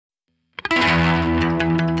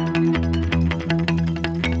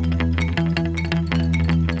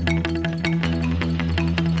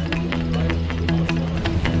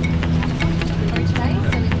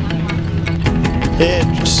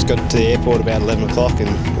got to the airport about 11 o'clock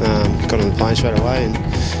and got on the plane straight away, and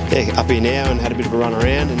yeah, up here now and had a bit of a run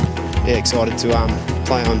around, and yeah, excited to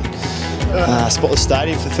play on Spotless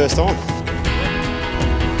Stadium for the first time.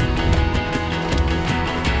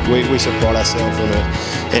 We sort of pride ourselves on a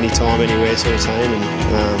anytime, anywhere sort of team,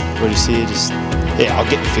 and we're just here, yeah, I'll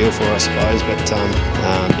get the feel for it, I suppose, but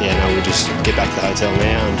yeah, no, we'll just get back to the hotel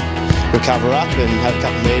now and recover up and have a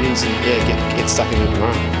couple of meetings and yeah, get stuck into it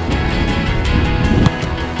tomorrow.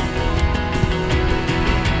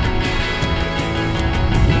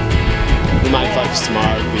 The main focus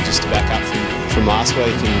tomorrow will be just to back up from last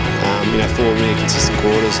week and you know, 4 really consistent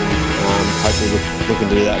quarters, and hopefully looking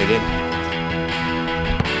to do that again.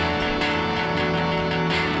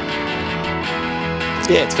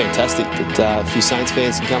 Yeah, it's fantastic that a few Saints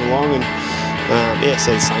fans can come along and yeah,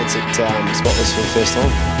 see the Saints at Spotless for the first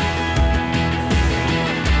time.